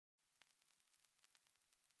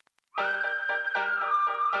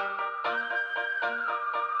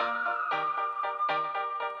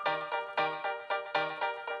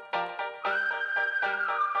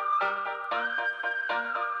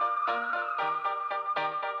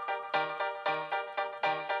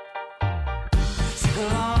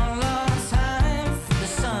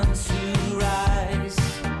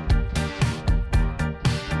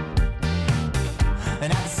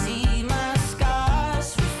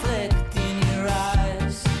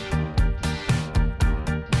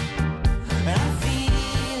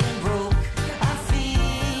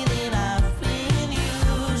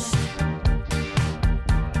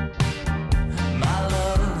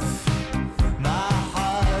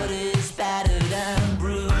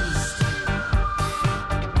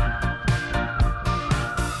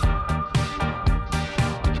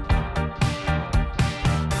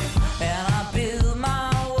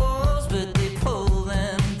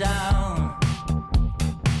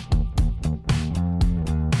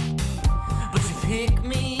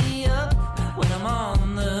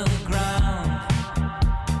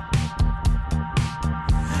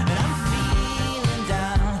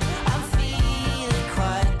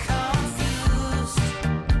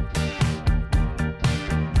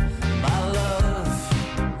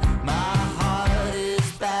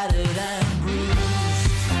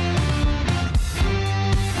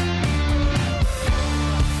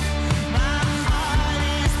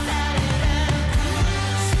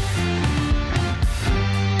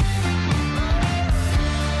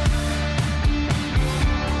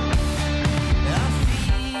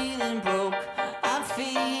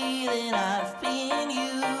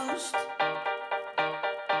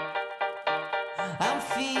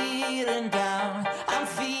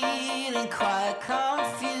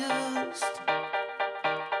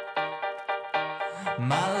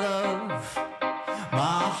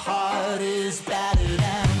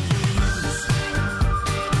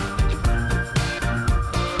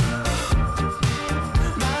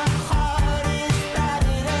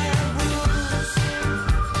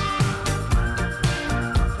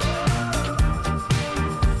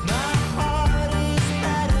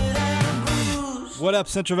What up,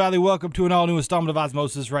 Central Valley? Welcome to an all-new installment of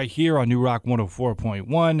Ozmosis right here on New Rock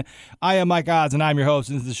 104.1. I am Mike Oz, and I'm your host.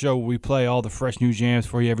 This is the show where we play all the fresh new jams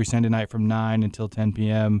for you every Sunday night from 9 until 10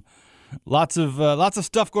 p.m. Lots of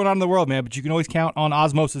stuff going on in the world, man, but you can always count on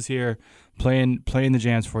Ozmosis here playing the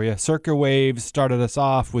jams for you. Circa Waves started us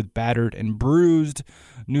off with Battered and Bruised.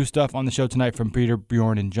 New stuff on the show tonight from Peter,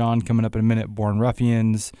 Bjorn, and John coming up in a minute. Born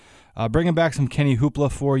Ruffians. Bringing back some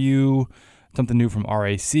KennyHoopla for you. Something new from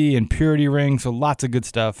RAC and Purity Ring, so lots of good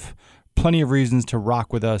stuff. Plenty of reasons to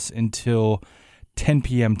rock with us until 10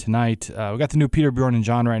 p.m. tonight. We got the new Peter, Bjorn, and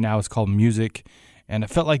John right now. It's called Music, and I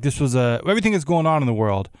felt like this was everything that's going on in the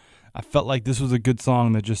world. I felt like this was a good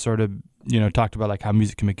song that just sort of, talked about like how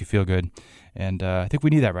music can make you feel good, and I think we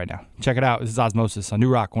need that right now. Check it out. This is Ozmosis on New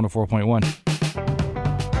Rock 104.1.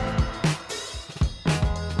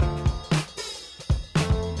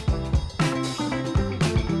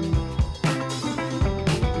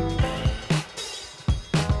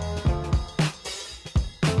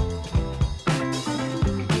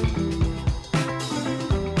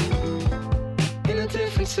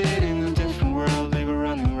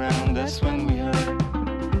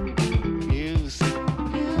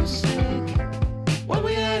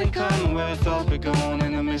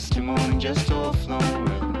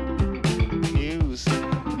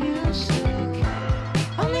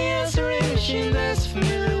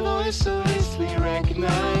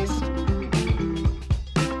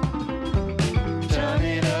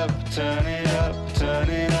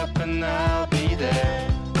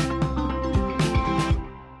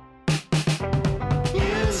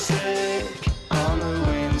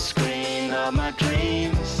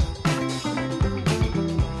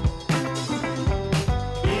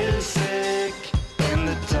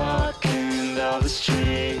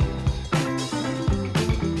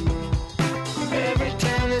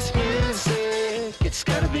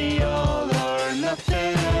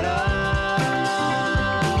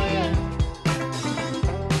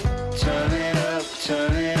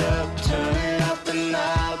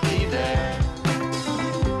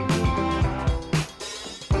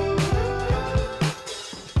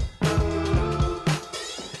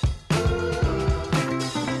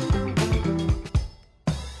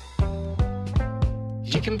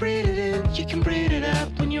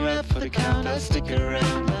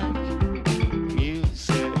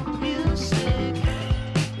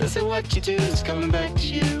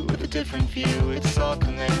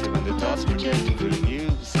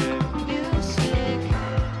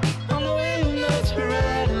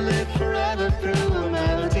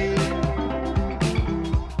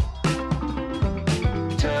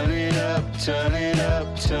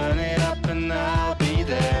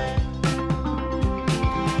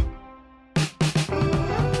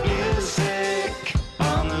 Music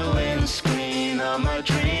on the windscreen of my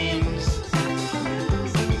dreams.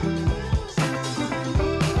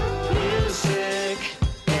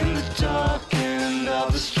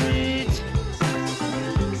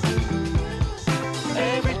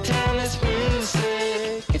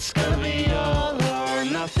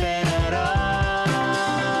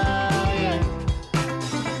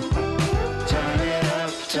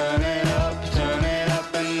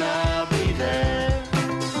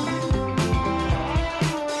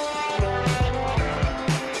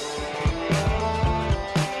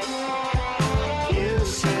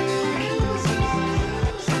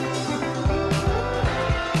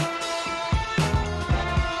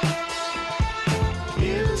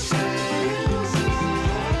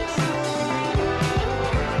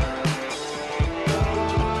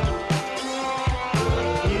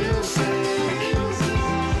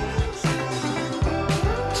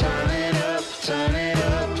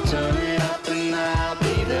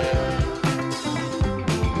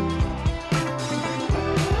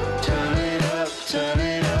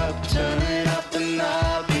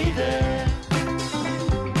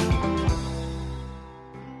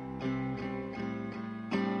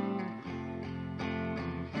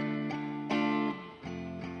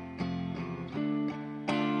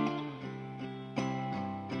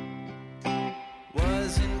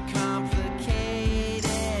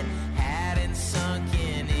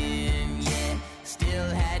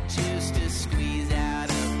 juice to squeeze out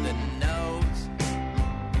of the nose.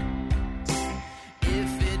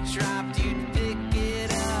 If it dropped, you'd pick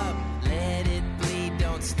it up. Let it bleed,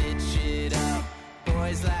 don't stitch it up.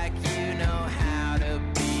 Boys like you know how to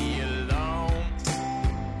be alone.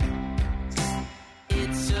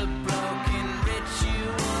 It's a broken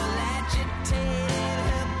ritual, agitated,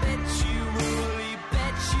 habitually.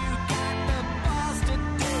 Bet you got the balls to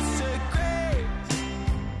disagree.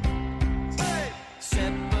 Hey.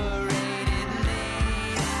 Separated,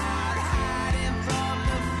 laid out, hiding from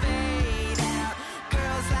the fade out.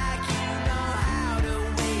 Girls like you know how to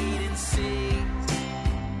wait and see.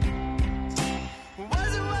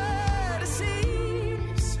 Was it what it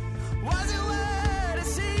seems? Was it what it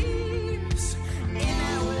seems? In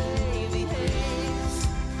that wavy haze,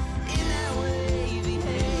 in that wavy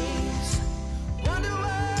haze. Wonder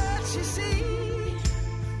what you see,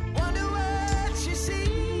 wonder what you see.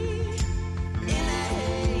 In that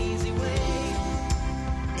hazy way,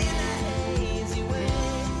 in that hazy way.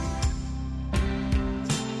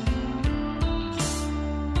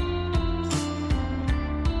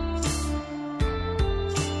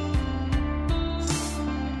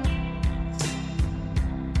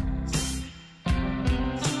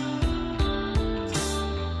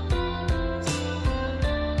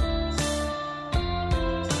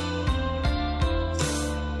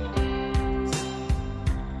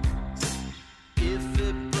 If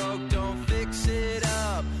it broke, don't fix it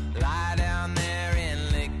up. Lie down there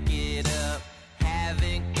and lick it up.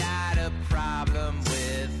 Haven't got a problem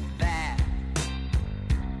with that.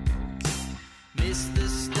 Miss the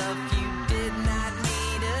stuff you did not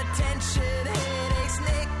need. Attention, headaches,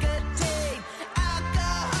 nicotine,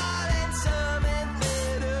 alcohol, and some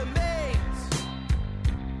amphetamines.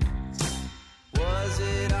 Was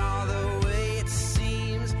it all the way it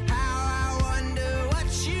seems? How I wonder what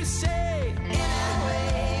you say. In that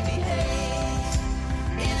wavy haze,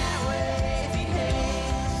 in that wavy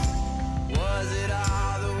haze. Was it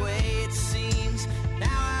all the way it seems? Now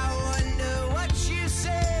I wonder what you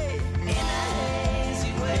say. In that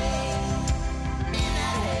hazy way, in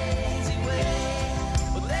that hazy way.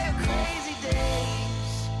 Well, they're crazy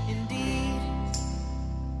days indeed.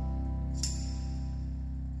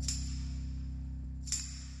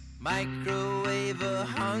 Microwave a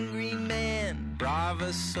hungry man,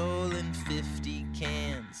 Brava soul in 50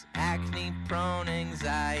 cans, acne prone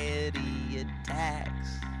anxiety attacks.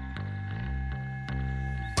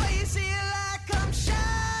 Well, you see it like I'm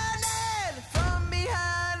shining from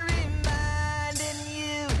behind, reminding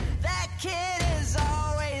you that kid is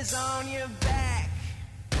always on your back.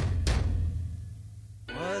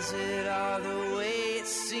 Was it all the way it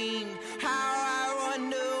seemed? How I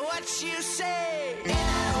wonder what you say. In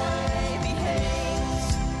that wavy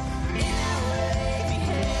haze, in that wavy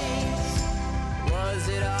haze. Was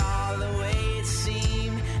it all the way it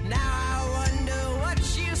seemed? Now I wonder what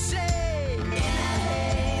you say. In that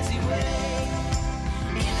hazy way,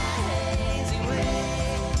 in that hazy way.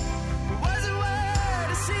 Was it what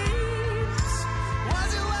it seems?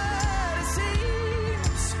 Was it what it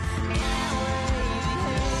seems? In that wavy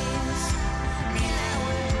haze, in that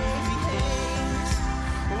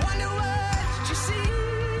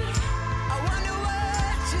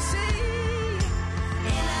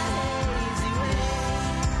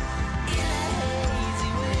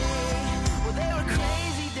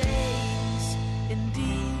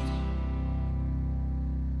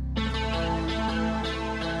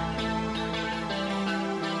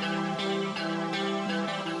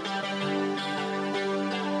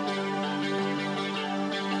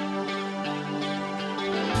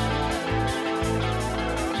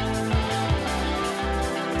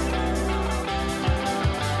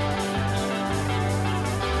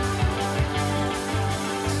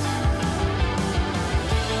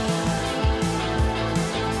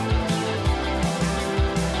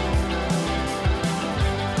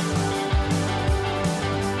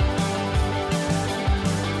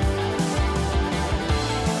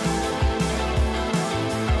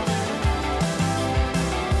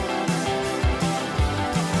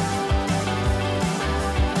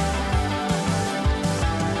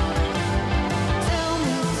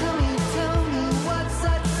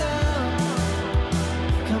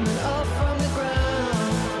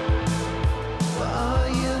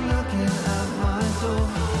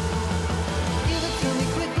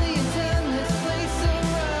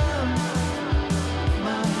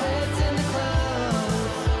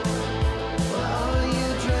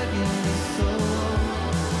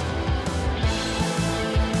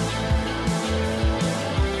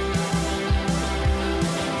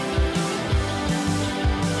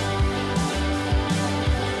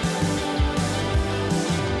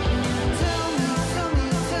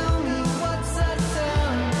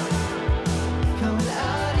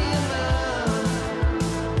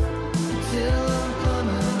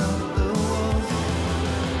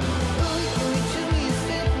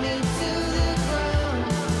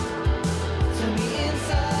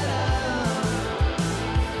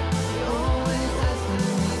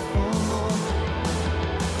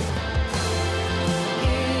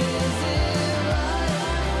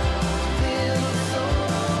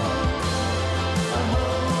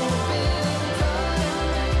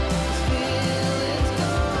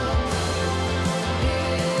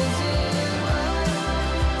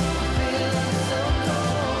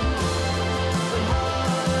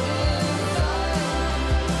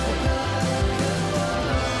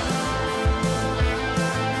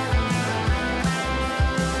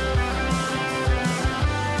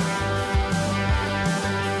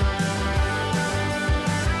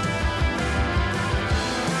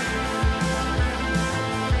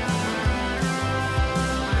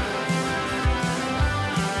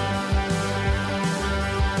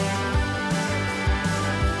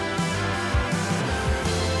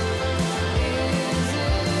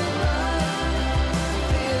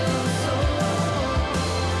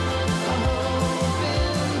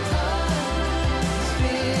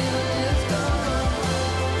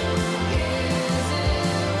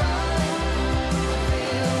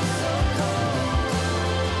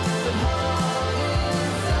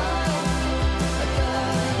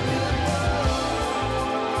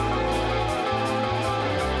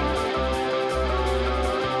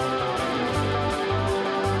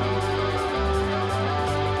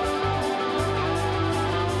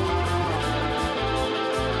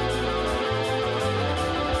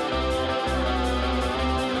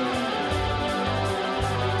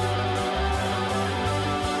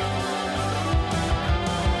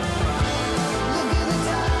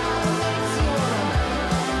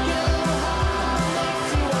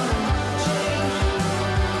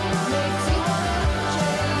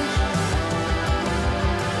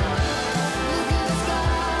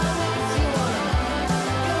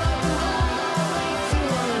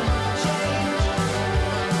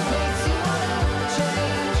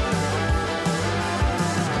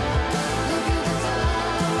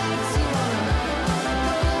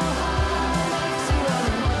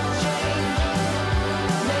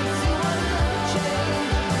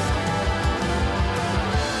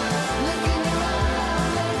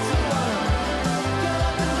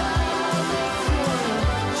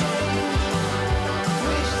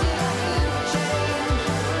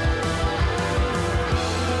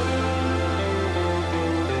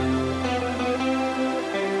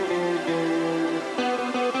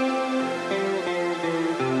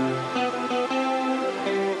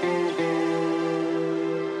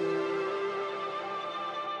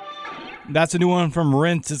That's a new one from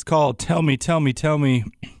Rinse. It's called Tell Me, Tell Me, Tell Me.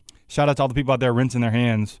 Shout out to all the people out there rinsing their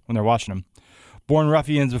hands when they're watching them. Born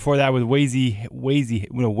Ruffians before that with Wavy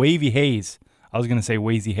Haze. I was going to say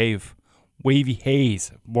Wavy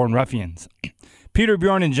Haze. Born Ruffians. Peter,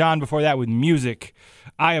 Bjorn, and John before that with Music.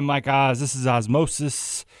 I am Mike Oz. This is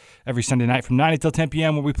Ozmosis. Every Sunday night from 9 until 10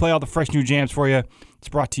 p.m. where we play all the fresh new jams for you. It's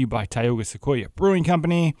brought to you by Tioga Sequoia Brewing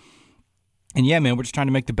Company. And yeah, man, we're just trying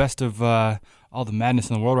to make the best of all the madness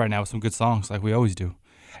in the world right now with some good songs like we always do.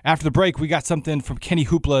 After the break, we got something from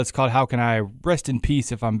KennyHoopla. It's called How Can I Rest in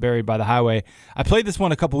Peace If I'm Buried by the Highway. I played this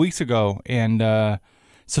one a couple weeks ago, and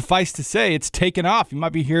suffice to say, it's taken off. You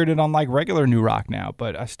might be hearing it on like regular new rock now,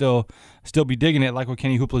 but I still be digging it like what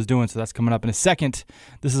KennyHoopla is doing, so that's coming up in a second.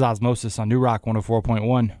 This is Ozmosis on New Rock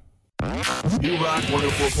 104.1. New Rock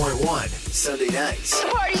 104.1, Sunday nights. The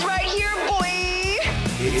party's right here, boy!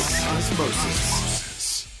 It's Ozmosis.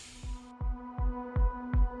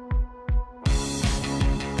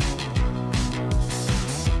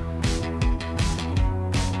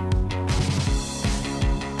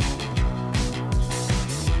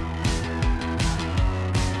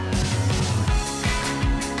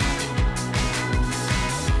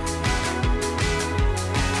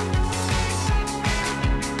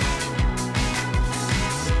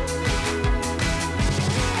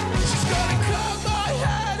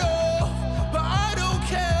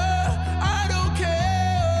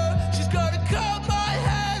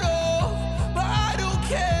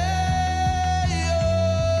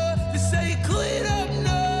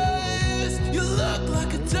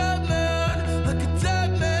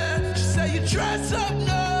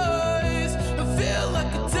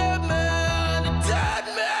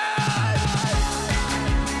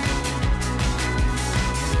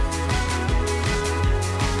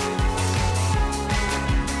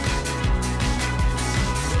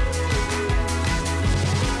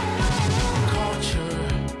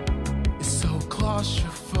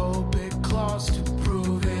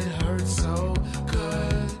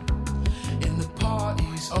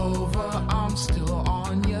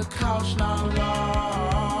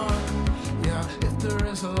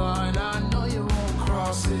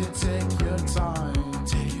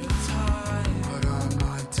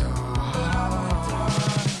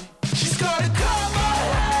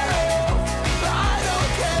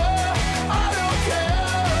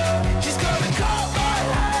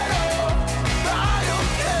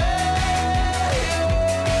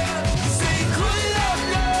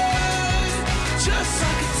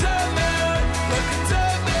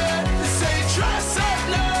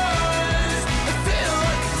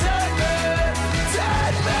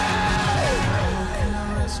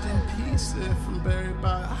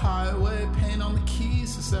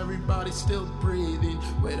 Still breathing,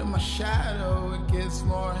 weight of my shadow, it gets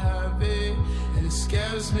more heavy, and it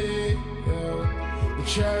scares me, yeah. The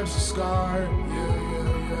cherubs are scarred,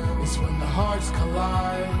 yeah. It's when the hearts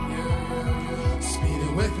collide, yeah.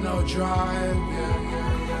 Speeding with no drive,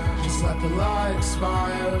 yeah. Just let the light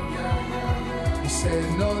expire, yeah. You say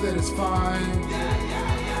I know that it's fine,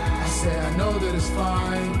 I say I know that it's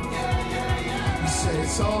fine, you say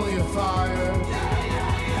it's only a fire,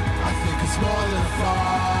 I think it's more than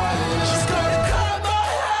fire. She's gonna cut my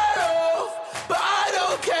head off, but I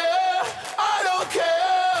don't care, I don't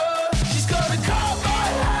care. She's gonna cut my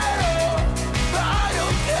head off, but I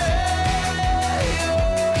don't care.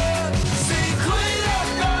 See, clean up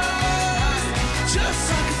nice, just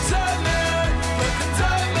like a diamond, like a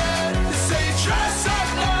diamond. They say you dress up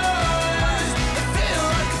nice, I feel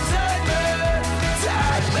like a dead man,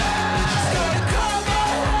 dead man. She's gonna cut my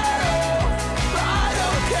head off, but I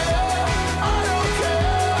don't care.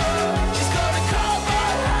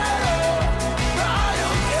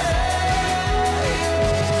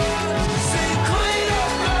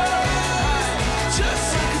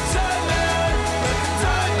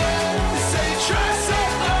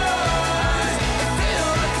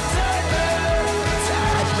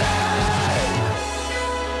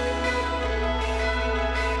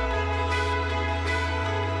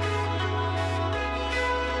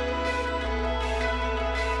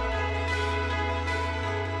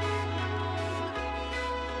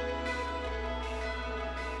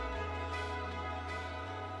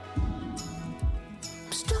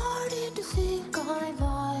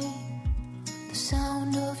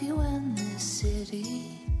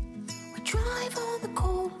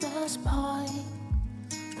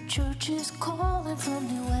 Churches calling from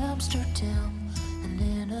New Amsterdam, and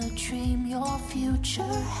in a dream your future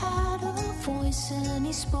had a voice and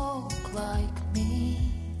he spoke like me.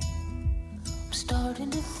 I'm starting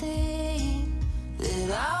to think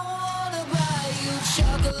that I wanna buy you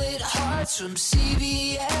chocolate hearts from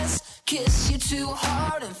CVS, kiss you too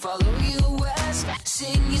hard and follow you west.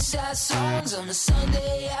 Sing your sad songs on a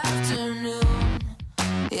Sunday afternoon.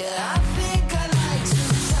 Yeah, I think I like to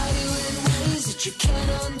tie you in ways that you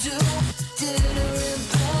can't undo. Dinner in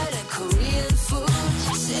bed and Korean food.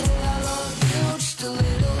 Say I love you just a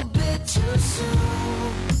little bit too soon.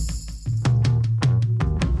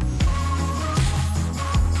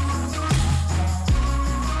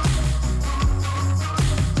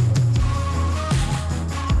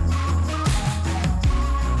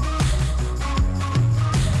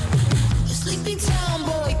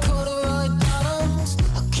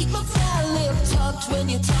 When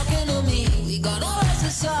you're talking to me, we got our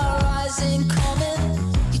SSRIs in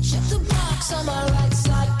common. You check the box on my right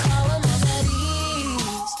side column. I'm at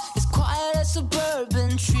ease, as quiet as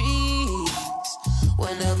suburban trees.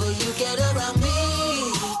 Whenever you get around me,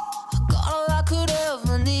 I got all I could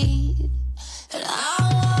ever need. And I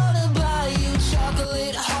wanna buy you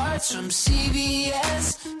chocolate hearts from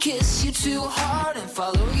CVS. Kiss you too hard and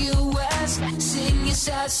follow you west. Sing your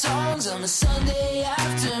sad songs on a Sunday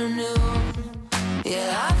afternoon.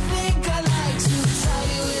 Yeah, I think I like to tie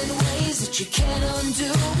you in ways that you can't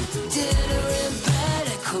undo. Dinner in bed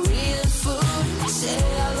and Korean food. Say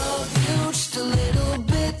I love you just a little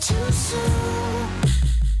bit too soon.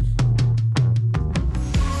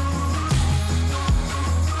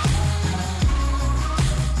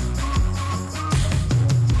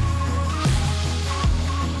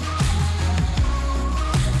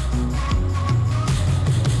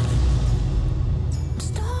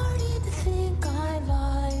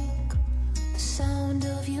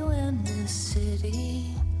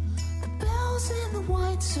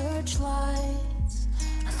 Searchlights.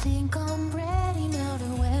 I think I'm ready now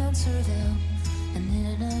to answer them. And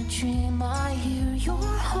in a dream I hear your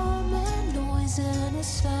hum and noise, and it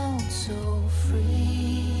sounds so free.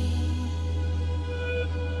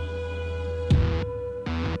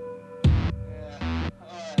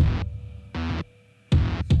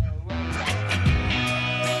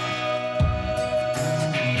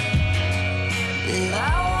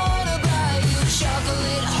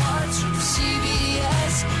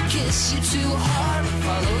 Kiss you too hard and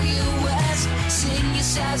follow you west. Sing your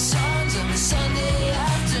sad songs on a Sunday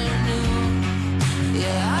afternoon.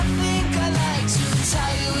 Yeah, I think I like to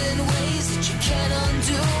tie you in ways that you can't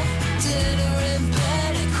undo. Dinner in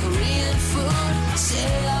bed and Korean food.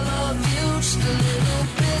 Say I love you just a little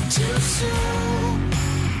bit too soon.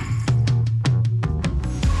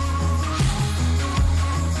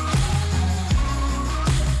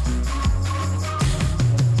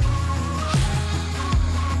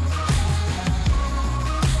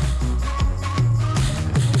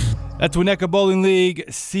 That's Winnetka Bowling League,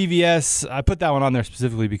 CVS. I put that one on there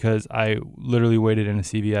specifically because I literally waited in a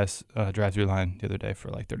CVS drive-thru line the other day for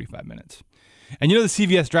like 35 minutes. And you know the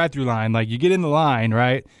CVS drive-thru line, like you get in the line,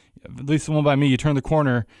 right? At least the one by me, you turn the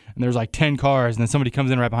corner and there's like 10 cars and then somebody comes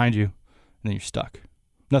in right behind you and then you're stuck.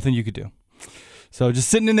 Nothing you could do. So just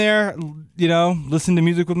sitting in there, you know, listening to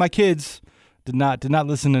music with my kids. Did not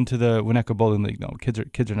listen into the Winnetka Bowling League. No,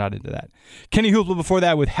 kids are not into that. KennyHoopla before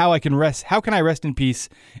that with How Can I Rest in Peace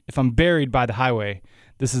If I'm Buried by the Highway.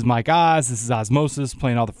 This is Mike Oz. This is Ozmosis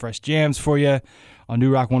playing all the fresh jams for you on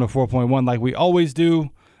New Rock 104.1 like we always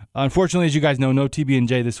do. Unfortunately, as you guys know, no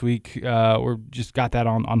TB&J this week. We're just got that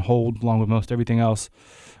on hold along with most everything else.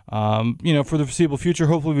 For the foreseeable future,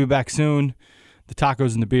 hopefully we'll be back soon. The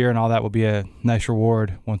tacos and the beer and all that will be a nice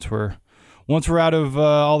reward once we're out of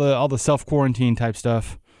all the self-quarantine type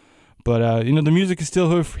stuff. But the music is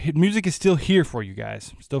still here for you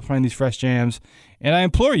guys. Still playing these fresh jams, and I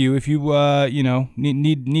implore you, if you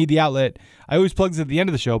need the outlet, I always plug this at the end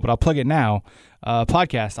of the show, but I'll plug it now.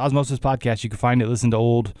 Podcast, Ozmosis podcast. You can find it. Listen to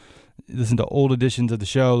old editions of the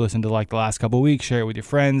show. Listen to like the last couple of weeks. Share it with your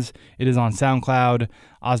friends. It is on SoundCloud,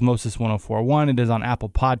 Ozmosis 1041. It is on Apple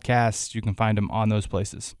Podcasts. You can find them on those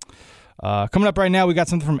places. Coming up right now, we got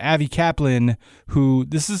something from Kaplan, who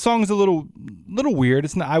this song is a little weird.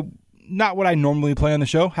 It's not what I normally play on the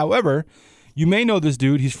show. However, you may know this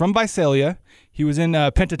dude. He's from Visalia. He was in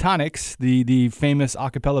Pentatonics, the famous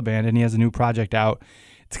a cappella band, and he has a new project out.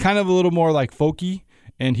 It's kind of a little more like folky,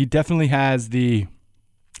 and he definitely has you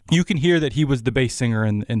can hear that he was the bass singer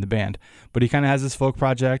in the band, but he kind of has this folk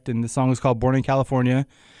project, and the song is called Born in California.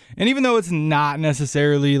 And even though it's not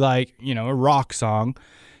necessarily like, a rock song,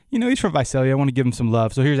 he's from Visalia. I want to give him some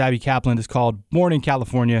love. So here's Kaplan. It's called Born in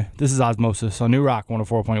California. This is Ozmosis on New Rock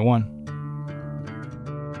 104.1.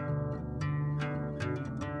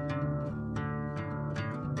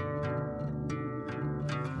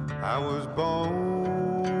 I was born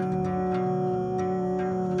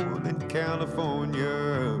in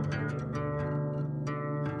California.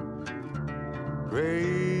 raised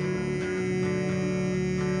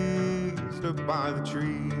up by the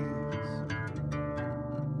trees,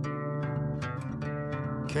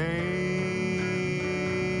 came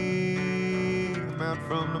out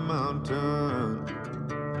from the mountain.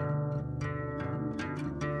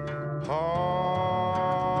 Hearts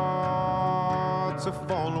are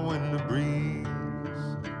following the breeze.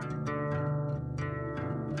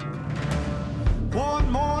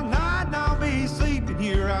 One more night and I'll be sleeping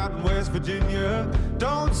here out in West Virginia.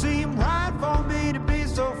 Don't seem right for me to be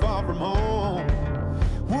so far from home.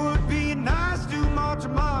 Would be nice to march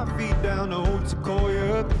my feet down old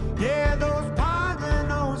Sequoia. Yeah, those pines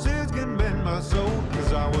and those hills can mend my soul.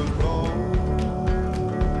 'Cause I was born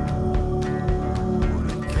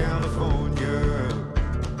in California,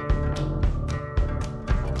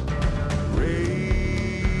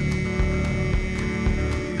 raised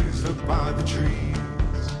up by the trees.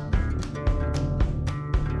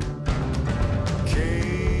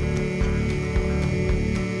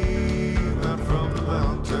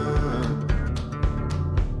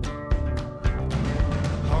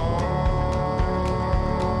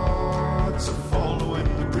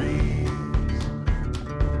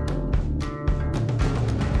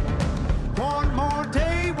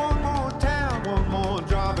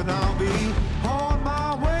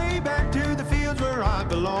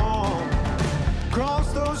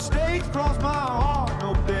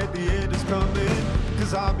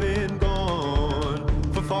 I've been gone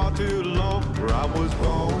for far too long. Where I was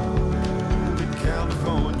born in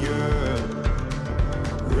California,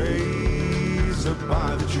 raised up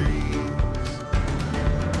by the trees,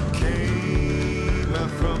 came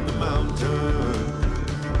out from the mountain,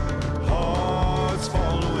 hearts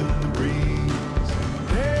following the breeze.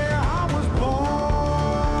 Yeah, I was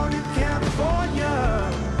born in California,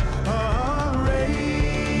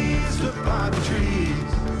 raised up by the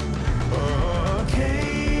trees.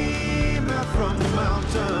 Came out from the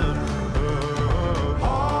mountain,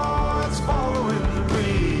 hearts following the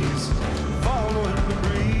breeze, following the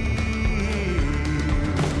breeze.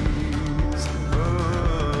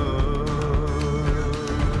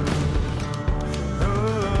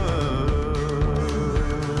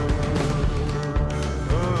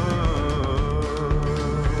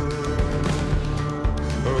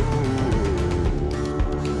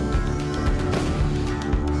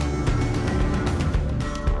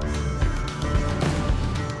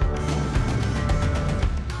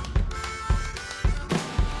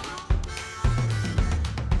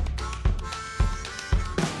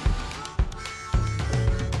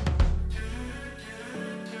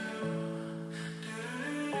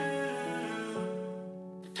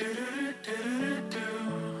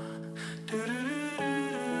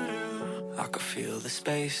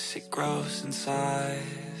 Space, it grows in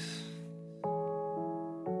size.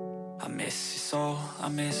 I miss your soul, I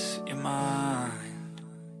miss your mind.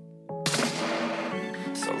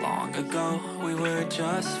 So long ago, we were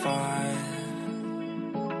just fine.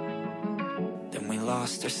 Then we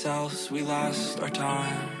lost ourselves, we lost our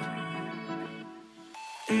time.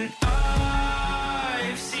 And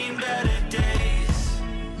I've seen better days.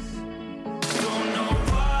 Don't know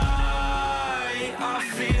why I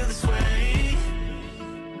feel this way.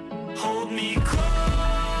 Hold me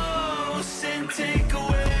close and take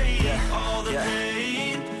away all the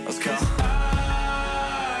pain. Let's go. 'Cause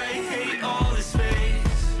I hate all this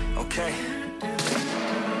space. Okay.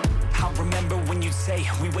 I remember when you'd say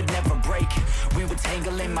we would never break. We would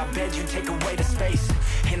tangle in my bed, you'd take away the space.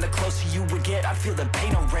 And the closer you would get, I'd feel the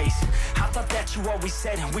pain erase. I thought that you always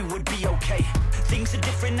said we would be okay. Things are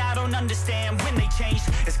different, I don't understand when they changed.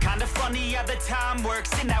 It's kind of funny how the time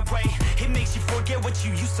works in that way. It makes you forget what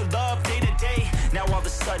you used to love day to day. Now all of a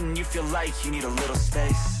sudden you feel like you need a little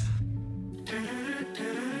space.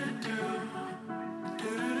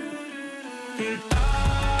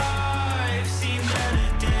 I've seen better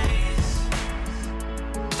days.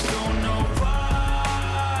 Don't know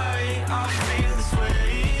why I feel this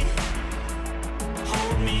way.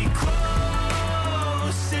 Hold me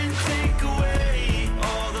close and take away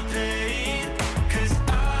all the pain. 'Cause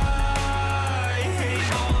I hate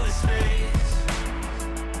all this space.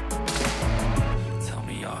 Tell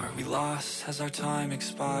me, are we lost? Has our time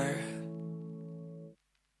expired?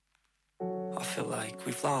 I feel like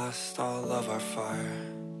we've lost all of our fire.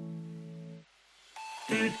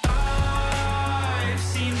 And I've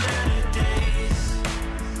seen better days.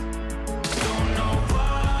 Don't know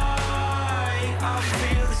why I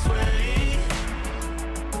feel this way.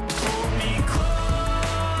 Hold me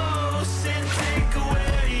close and take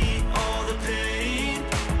away all the pain.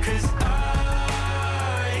 'Cause I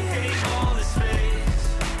hate all this space.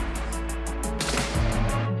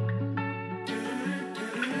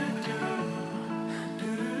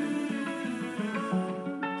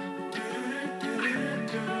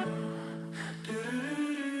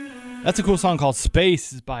 That's a cool song called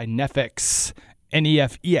Space by Nefex,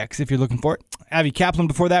 Nefex, if you're looking for it. Avi Kaplan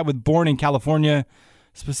before that with Born in California.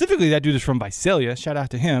 Specifically, that dude is from Visalia. Shout out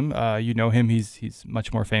to him. You know him. He's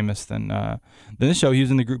much more famous than this show. He was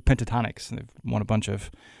in the group Pentatonics. They've won a bunch of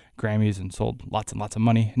Grammys and sold lots and lots of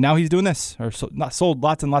money. Now he's doing this. Not sold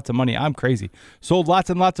lots and lots of money. I'm crazy. Sold lots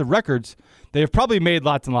and lots of records. They have probably made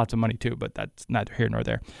lots and lots of money too, but that's neither here nor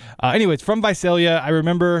there. Anyways, from Visalia, I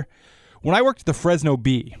remember when I worked at the Fresno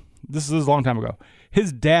Bee. This is a long time ago.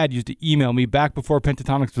 His dad used to email me back before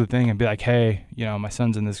Pentatonics was a thing and be like, "Hey, you know, my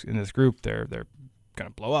son's in this group. They're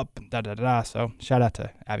gonna blow up." And da da da da. So shout out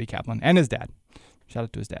to Avi Kaplan and his dad. Shout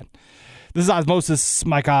out to his dad. This is Ozmosis,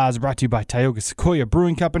 Mike Oz, brought to you by Tioga Sequoia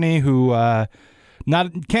Brewing Company, who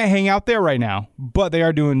can't hang out there right now, but they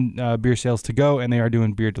are doing beer sales to go and they are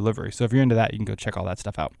doing beer delivery. So if you're into that, you can go check all that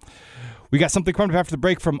stuff out. We got something coming up after the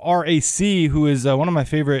break from RAC, who is one of my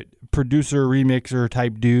favorite producer, remixer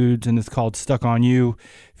type dudes, and it's called Stuck on You.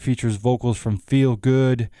 Features vocals from Feel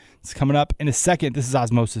Good. It's coming up in a second. This is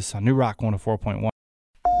Ozmosis on New Rock 104.1.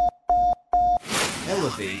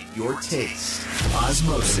 Elevate your taste.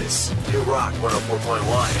 Ozmosis. New Rock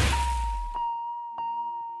 104.1.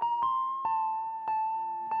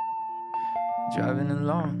 Driving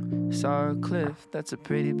along, saw a cliff, that's a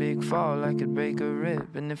pretty big fall, I could break a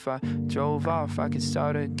rib. And if I drove off, I could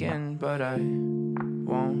start again, but I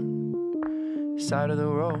won't. Side of the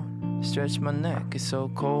road, stretch my neck, it's so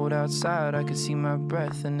cold outside, I could see my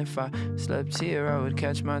breath. And if I slept here, I would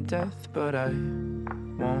catch my death, but I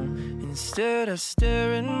won't. Instead I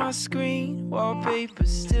stare at my screen, wallpaper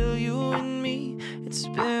still you and me. It's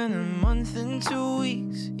been a month and 2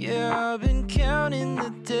 weeks, yeah, I've been counting the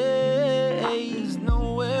days.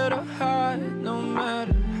 Nowhere to hide, no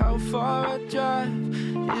matter how far I drive.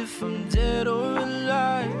 If I'm dead or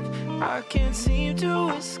alive, I can't seem to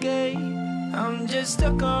escape. I'm just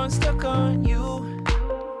stuck on you.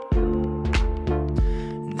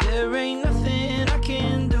 There ain't nothing I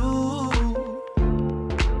can do.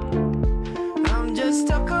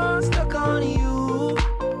 Stuck on you.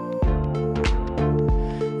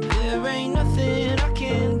 There ain't nothing I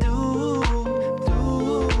can do,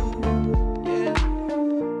 yeah.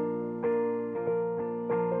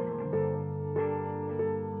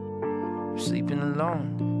 I'm sleeping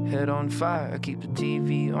alone, head on fire. I keep the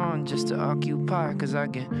TV on just to occupy, 'cause I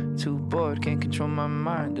get too bored, can't control my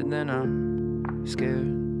mind. And then I'm scared,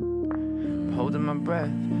 I'm holding my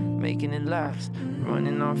breath, making it last,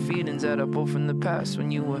 running on feelings that I pulled from the past.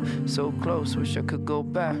 When you were so close, wish I could go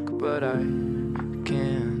back, but I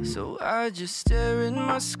can't. So I just stare at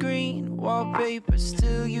my screen, wallpaper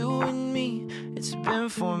still you and me. It's been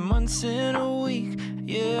 4 months and a week,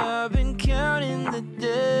 yeah, I've been counting the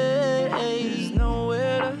days.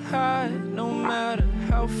 Nowhere to hide, no matter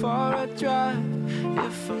how far I drive.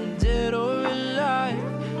 If I'm dead or alive,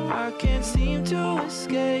 I can't seem to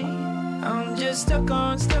escape. I'm just stuck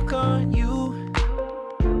on you.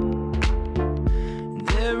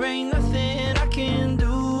 There ain't nothing I can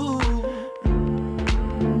do.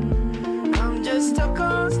 I'm just stuck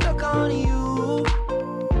on you.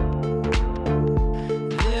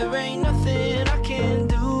 There ain't nothing I can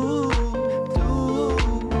do,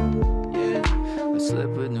 yeah. I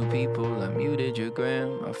slept with new people, I muted your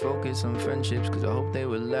gram. I focus on friendships 'cause I hope they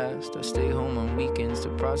would last. I stay home on weekends to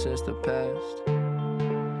process the past.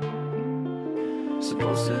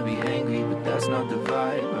 Supposed to be angry, but that's not the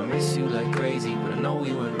vibe. I miss you like crazy, but I know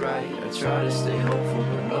we went right. I try to stay hopeful,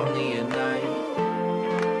 but I'm lonely at night.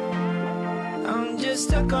 I'm just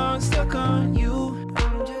stuck on you.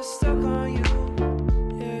 I'm just stuck on you,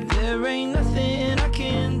 yeah. There ain't nothing I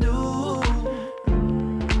can do.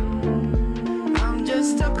 I'm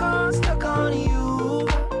just stuck on you.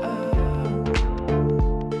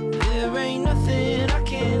 There ain't nothing I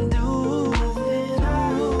can do.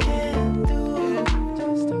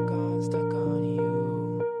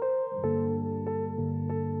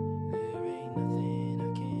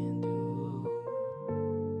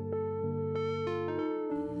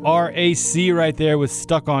 RAC right there with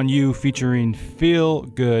Stuck on You featuring Feel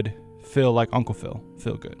Good. Phil like Uncle Phil.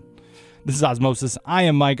 Feel Good. This is Ozmosis. I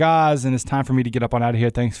am Mike Oz, and it's time for me to get up on out of here.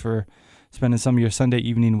 Thanks for spending some of your Sunday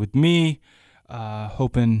evening with me.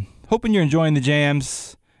 Hoping you're enjoying the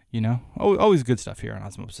jams. You know, always good stuff here on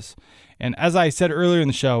Ozmosis. And as I said earlier in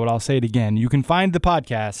the show, but I'll say it again, you can find the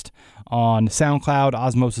podcast on SoundCloud,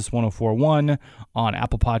 Ozmosis 1041, on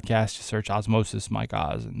Apple Podcasts. Just search Ozmosis, Mike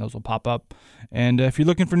Oz, and those will pop up. And if you're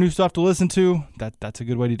looking for new stuff to listen to, that's a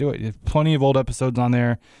good way to do it. There's plenty of old episodes on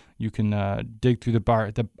there. You can dig through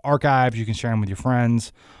the archives. You can share them with your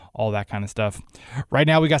friends. all that kind of stuff. Right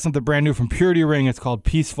now we got something brand new from Purity Ring. It's called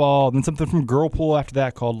Peacefall. Then something from Girlpool after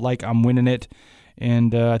that called Like I'm Winning It.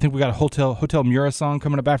 And I think we got a Hotel Mira song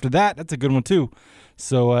coming up after that. That's a good one too.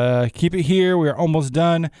 So keep it here. We are almost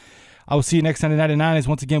done. I will see you next Sunday night at 9 as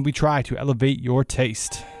once again we try to elevate your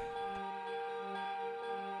taste.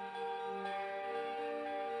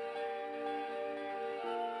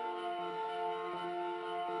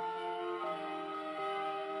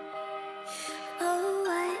 Oh,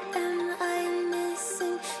 what am I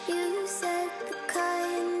missing? You said the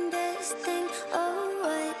kindest thing. Oh,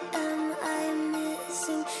 what am I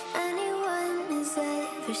missing? Anyone has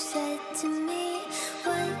ever said to me,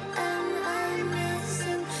 what am I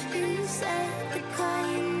missing? You said the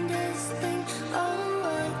kindest thing. Oh,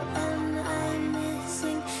 what am I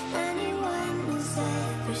missing? Anyone has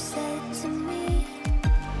ever said to me.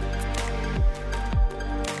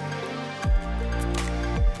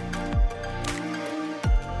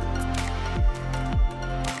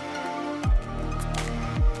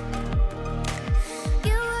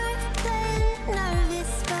 You were playing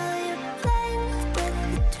nervous while you're playing with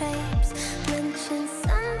the drapes. Mention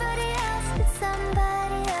somebody else and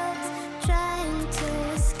somebody else trying to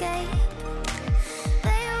escape.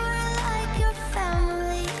 They were like your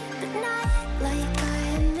family, but not like I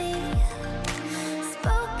am me.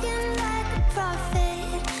 Spoken like a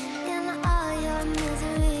prophet in all your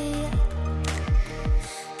misery.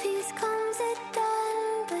 Peace comes at dawn,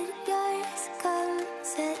 but yours comes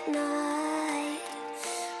at night.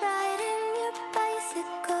 Riding your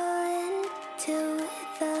bicycle into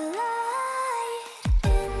the light.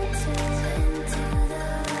 Into the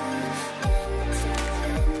light. Into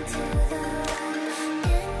the light.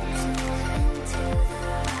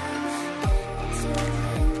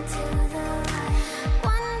 Into the light.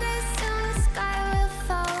 One day soon the sky will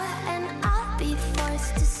fall and I'll be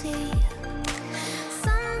forced to see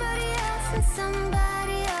somebody else and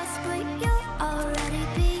somebody else, but you'll already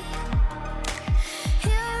be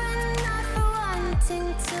here enough for wanting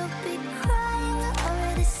to be crying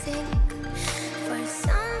over the sink. For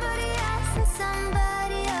somebody else and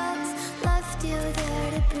somebody else left you there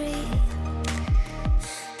to breathe.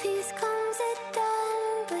 Peace comes at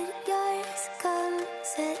dawn, but yours comes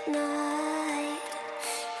at night.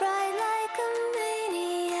 Ride like a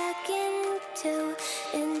maniac into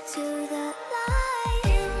the light.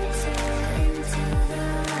 Into the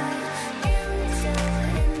light. Into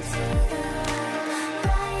the light.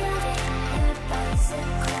 Riding your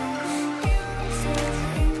bicycle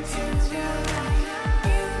into the light.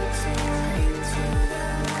 Into the light.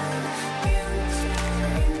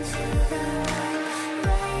 Into the light.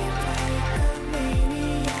 Ride like a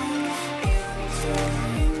maniac into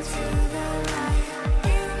the light.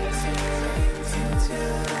 Into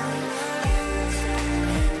the light.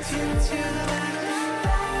 Into the light.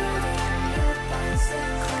 Riding your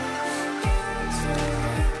bicycle into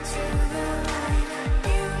the light.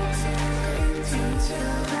 Into the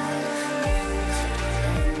light.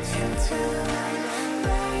 Into the light.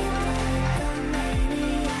 Ride like a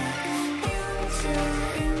maniac into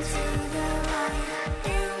the light.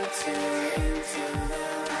 Into the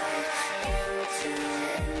light. Into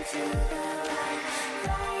the light.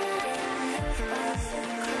 Riding your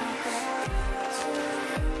bicycle into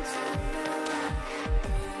the light.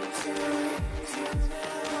 Into the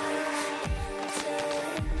light.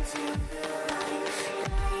 Into the light.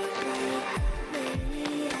 Ride like a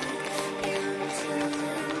maniac into the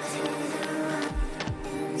light.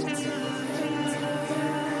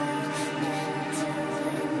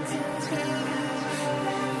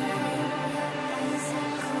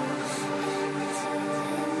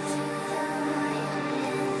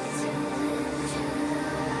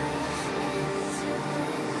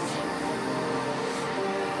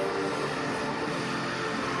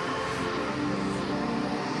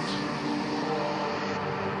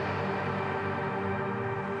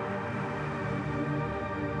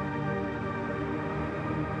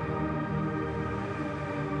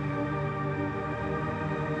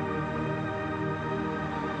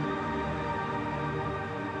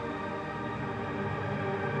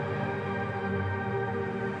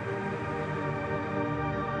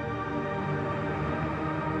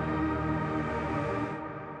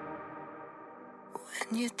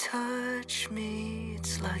 When you touch me,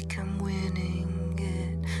 it's like I'm winning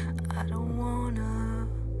it. I don't wanna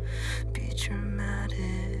be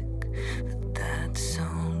dramatic, but that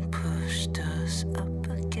song pushed us up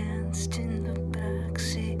against in the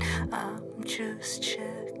backseat. I'm just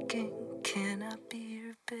checking, can I be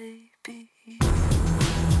your baby?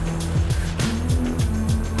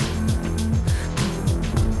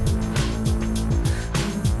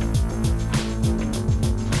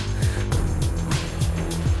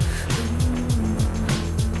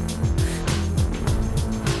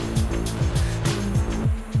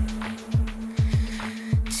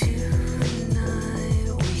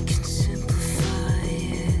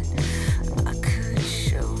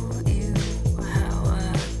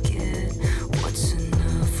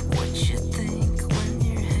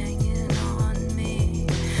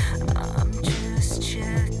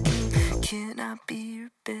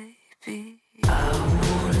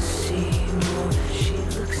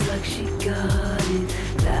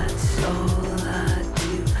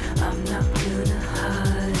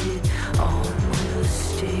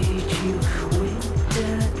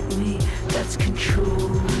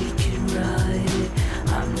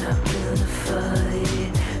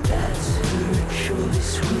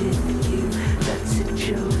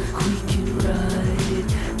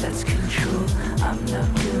 I'm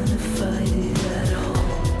not gonna fight it at all.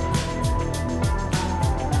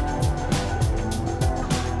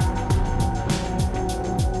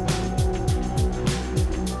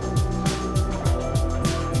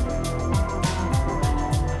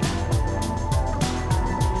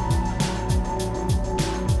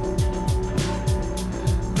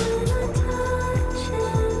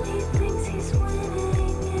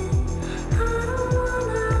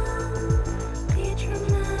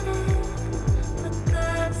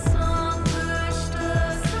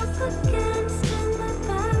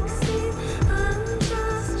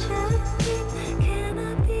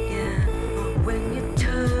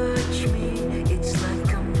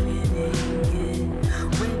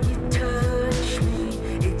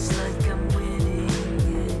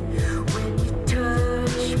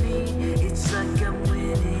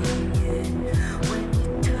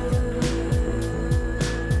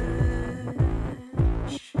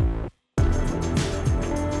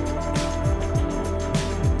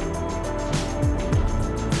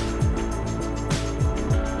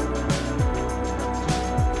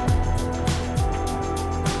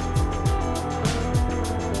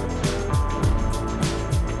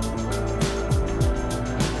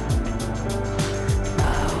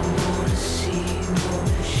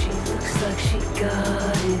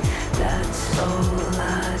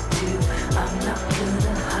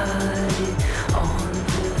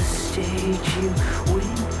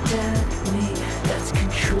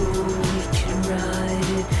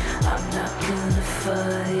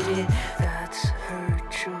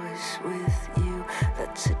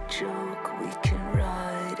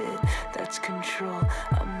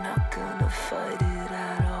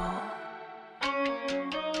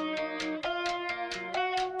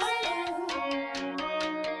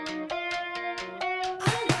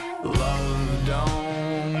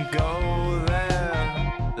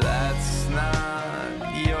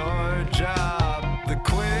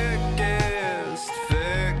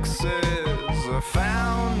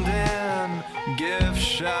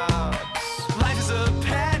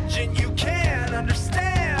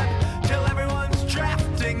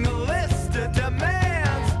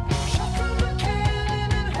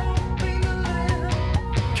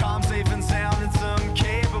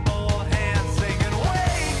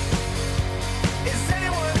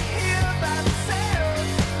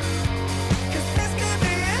 Cause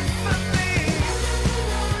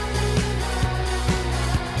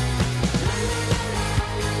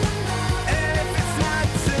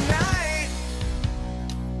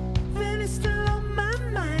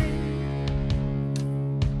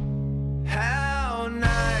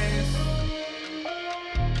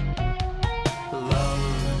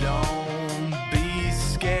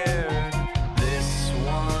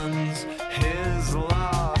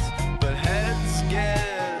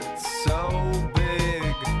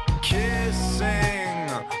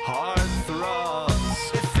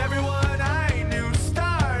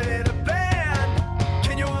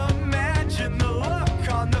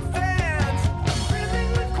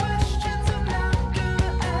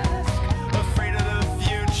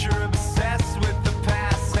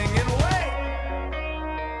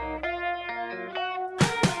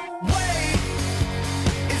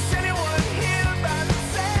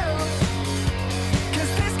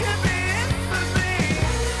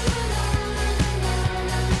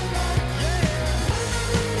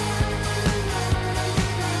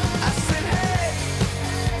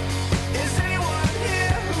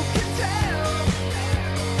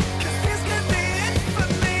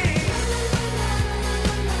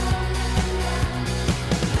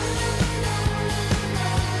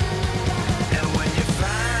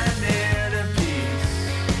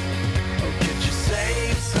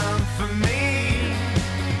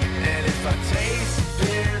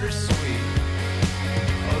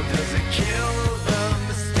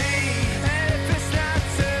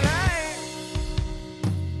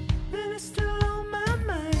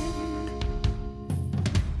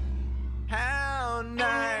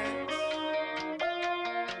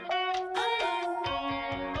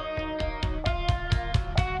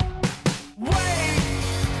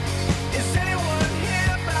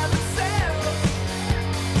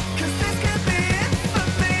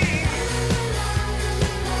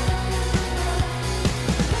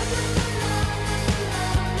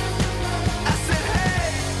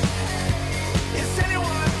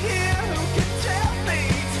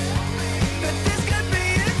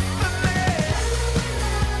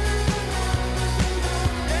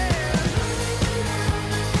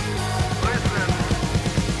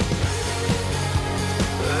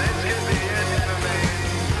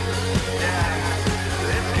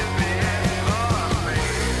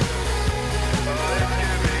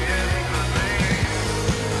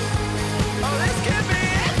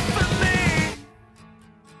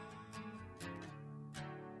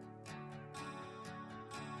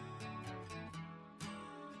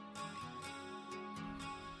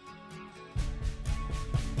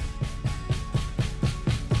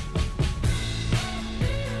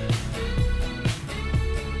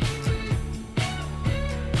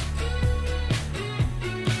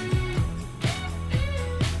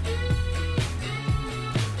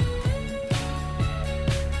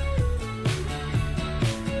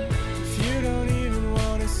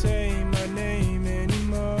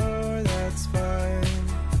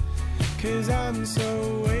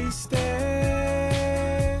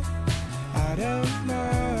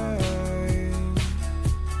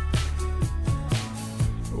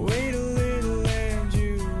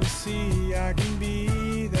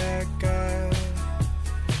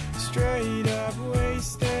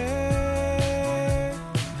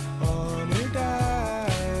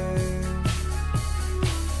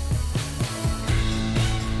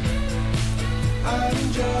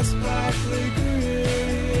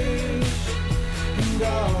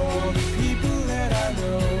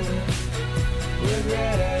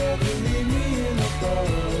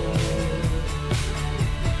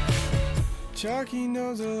Chucky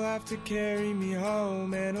knows he'll have to carry me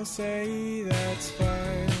home, and he'll say that's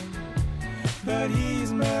fine. But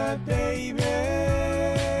he's my baby,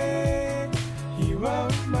 he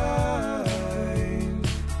won't mind.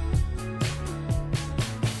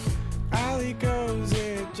 Allie goes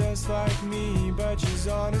it just like me, but she's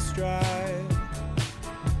on a stride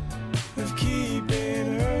of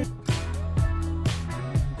keeping her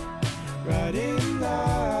right in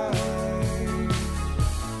line,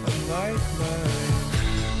 unlike mine.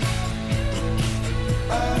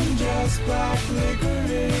 I'm just black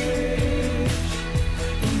licorice,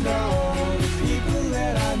 and all the people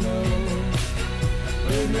that I know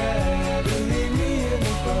would rather leave me in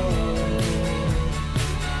the cold.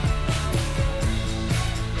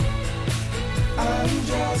 I'm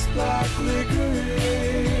just black licorice,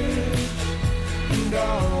 and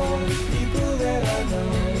all the people that I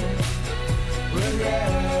know would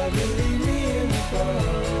rather leave me in the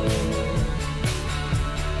cold.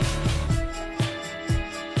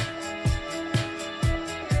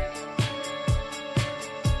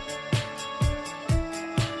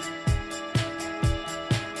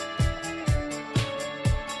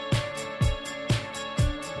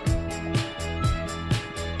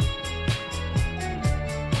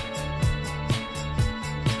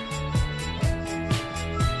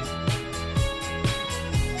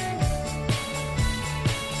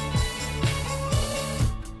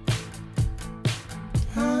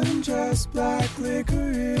 Just black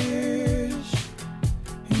licorice,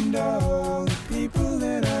 and all the people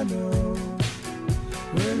that I know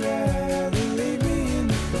would rather leave me in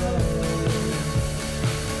the cold.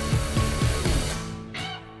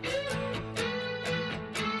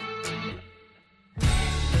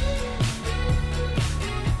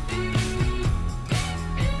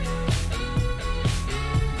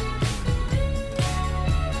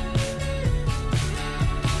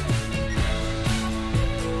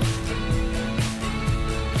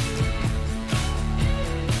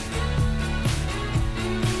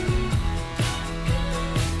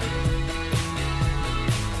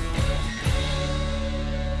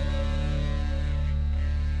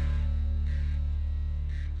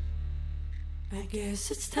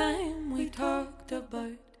 Guess it's time we talked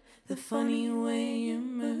about the funny way you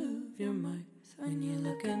move your mouth when you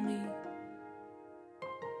look at me.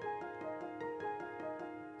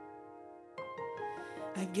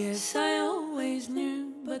 I guess I always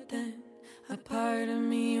knew, but then a part of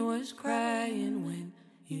me was crying when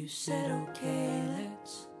you said, okay,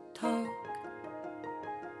 let's talk.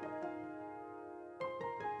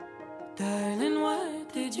 Darling,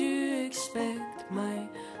 what did you expect? My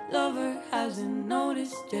lover hasn't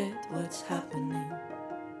noticed yet what's happening.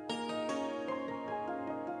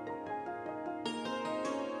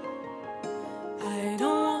 I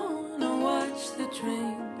don't wanna watch the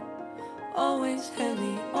train, always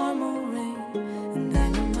heavy armor rain.